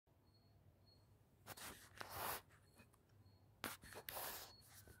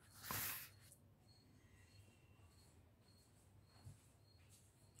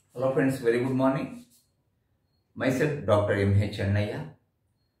Hello friends, very good morning. Myself Dr. M.H. Chennaya,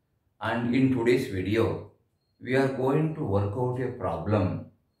 and in today's video we are going to work out a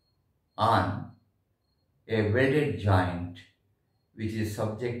problem on a welded joint which is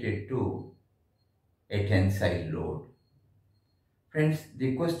subjected to a tensile load. Friends,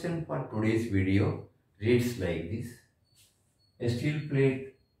 the question for today's video reads like this. A steel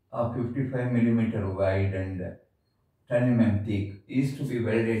plate of 55 mm wide and 10 mm thick is to be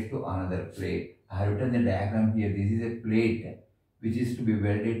welded to another plate. I have written the diagram here. This is a plate which is to be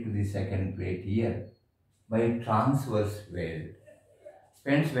welded to the second plate here by transverse weld.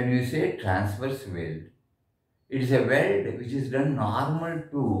 Friends, when you say transverse weld, it is a weld which is done normal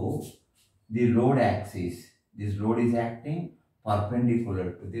to the load axis. This load is acting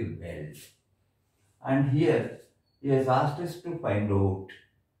perpendicular to the weld. And here he has asked us to find out,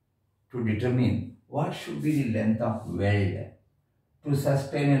 to determine what should be the length of weld to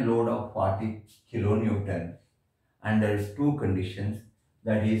sustain a load of 40 kilonewton under two conditions,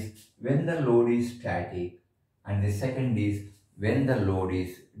 that is when the load is static and the second is when the load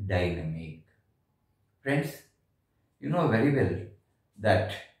is dynamic. Friends, you know very well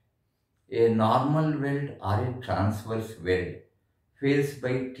that a normal weld or a transverse weld fails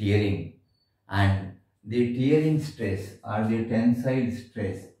by tearing, and the tearing stress or the tensile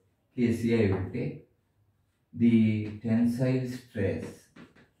stress, here I will take the tensile stress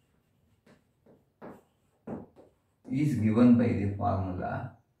is given by the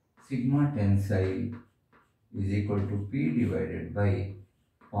formula sigma tensile is equal to P divided by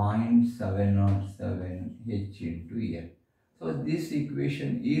 0.707 H into L. So this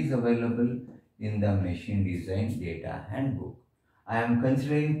equation is available in the machine design data handbook. I am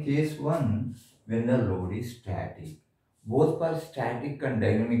considering case 1 when the load is static. Both for static and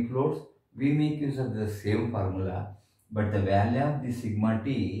dynamic loads we make use of the same formula, but the value of the sigma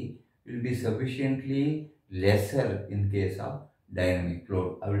t will be sufficiently lesser in case of dynamic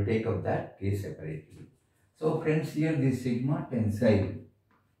load. I will take up that case separately. So friends, here the sigma tensile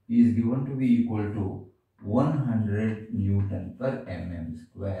is given to be equal to 100 Newton per mm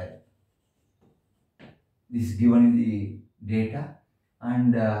square. This is given in the data,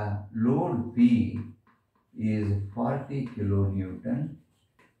 and load P is 40 kilonewton.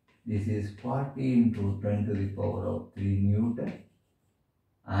 This is 40 into 10 to the power of 3 Newton.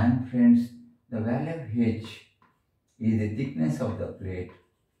 And friends, the value of H is the thickness of the plate,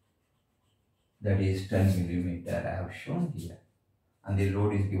 that is 10 millimeter. I have shown here, and the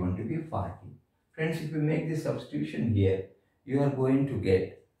load is given to be 40. Friends, if you make this substitution here, you are going to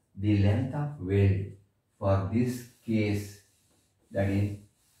get the length of weld for this case, that is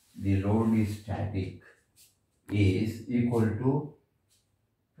the load is static, is equal to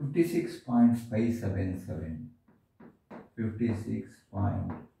 56.577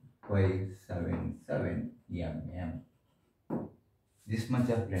 mm. This much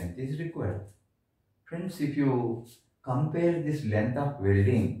of length is required. Friends, if you compare this length of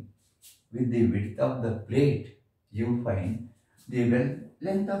welding with the width of the plate, you find the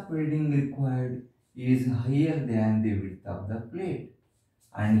length of welding required is higher than the width of the plate,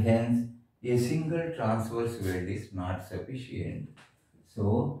 and hence a single transverse weld is not sufficient.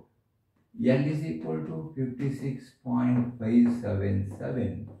 So L is equal to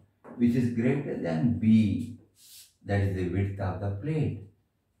 56.577, which is greater than B, that is the width of the plate.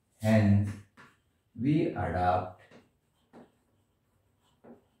 Hence we adopt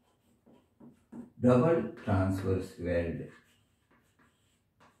double transverse weld.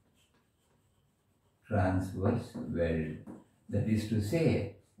 That is to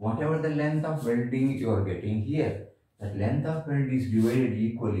say, whatever the length of welding you are getting here, that length of weld is divided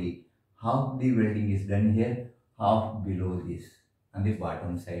equally. Half the welding is done here, half below this on the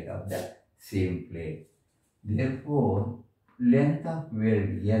bottom side of the same plate. Therefore, length of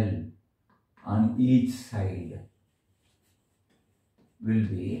weld L on each side will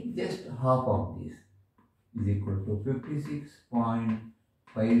be just half of this, is equal to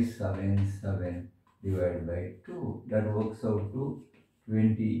 56.577 divided by 2. That works out to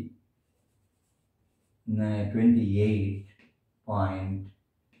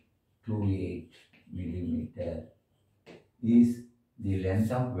 28.28 millimeter is the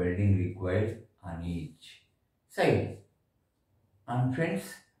length of welding required on each side. And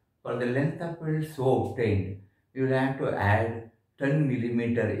friends, for the length of weld so obtained, you will have to add 10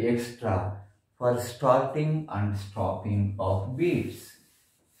 millimeter extra for starting and stopping of beads.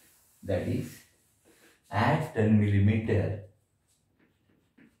 That is, add 10 millimeter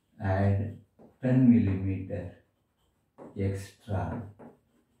extra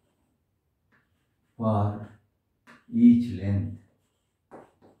for each length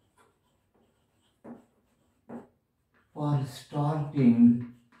for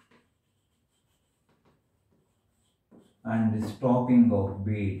starting and stopping of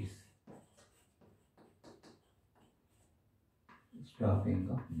beads. Stopping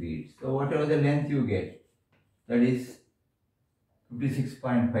of beads. So whatever the length you get, that is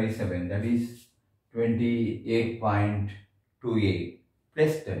 56.57, that is 28.28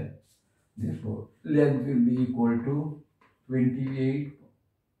 plus 10. Therefore, length will be equal to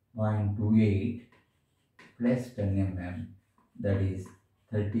 28.28 plus 10 mm, that is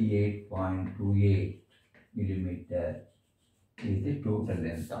 38.28 millimeter is the total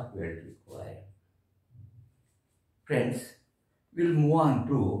length of weld required. Friends, we'll move on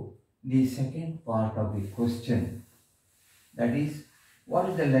to the second part of the question, that is, what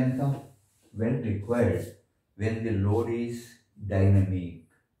is the length of weld required when the load is dynamic?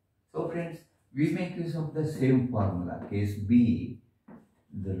 So friends, we make use of the same formula. Case B,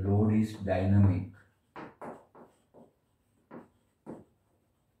 the load is dynamic.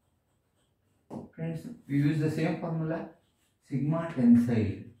 Friends, we use the same formula. Sigma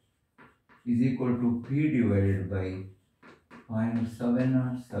tensile is equal to P divided by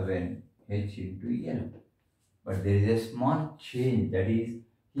 0.707 H into L. But there is a small change, that is,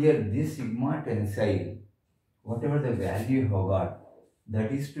 here this sigma tensile, whatever the value you have got,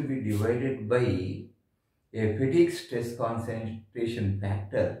 that is to be divided by a fatigue stress concentration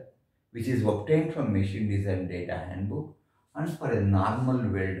factor, which is obtained from machine design data handbook, and for a normal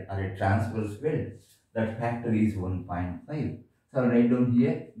weld or a transverse weld, that factor is 1.5. So I'll write down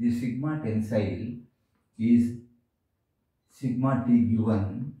here, the sigma tensile is sigma T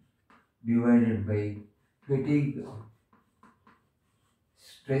given divided by fatigue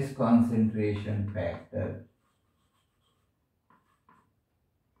stress concentration factor,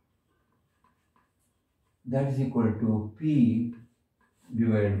 that is equal to P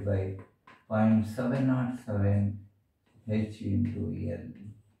divided by 0.707 H into L.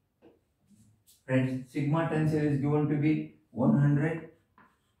 Friends, sigma tensile is given to be 100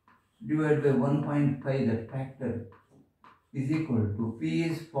 divided by 1.5, that factor is equal to P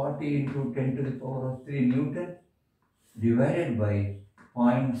is 40 into 10 to the power of 3 Newton divided by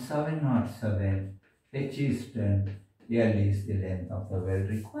 0.707, H is 10, L is the length of the weld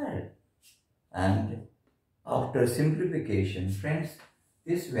required. And after simplification, friends,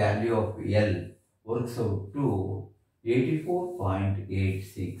 this value of L works out to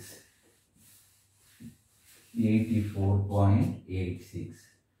 84.86. 84.86.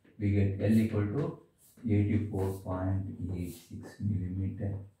 We get L equal to 84.86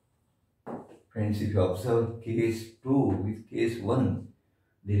 millimeter. Friends, if you observe case 2 with case 1,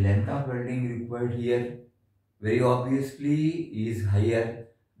 the length of welding required here very obviously is higher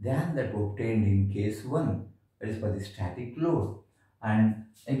than that obtained in case 1, that is for the static load. And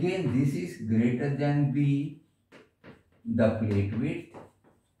again, this is greater than B, the plate width,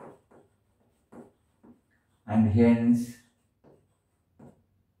 and hence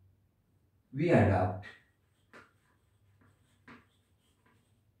we adopt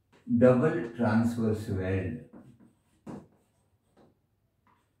double transverse weld.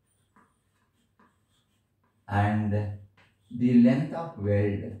 And the length of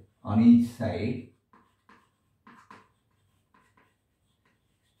weld on each side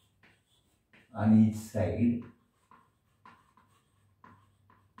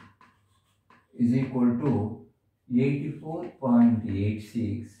is equal to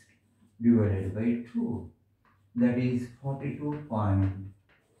 84.86 divided by 2, that is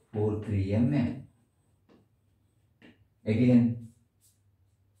 42.43 mm. Again,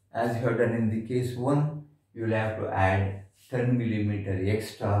 as you have done in the case 1, you will have to add 10 millimeter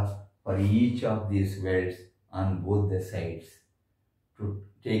extra for each of these welds on both the sides to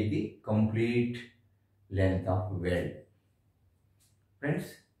take the complete length of weld. Friends,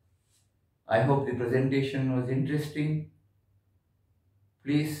 I hope the presentation was interesting.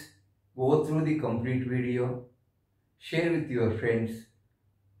 Please go through the complete video. Share with your friends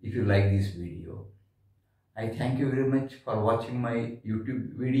if you like this video. I thank you very much for watching my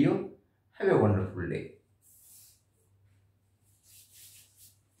YouTube video. Have a wonderful day.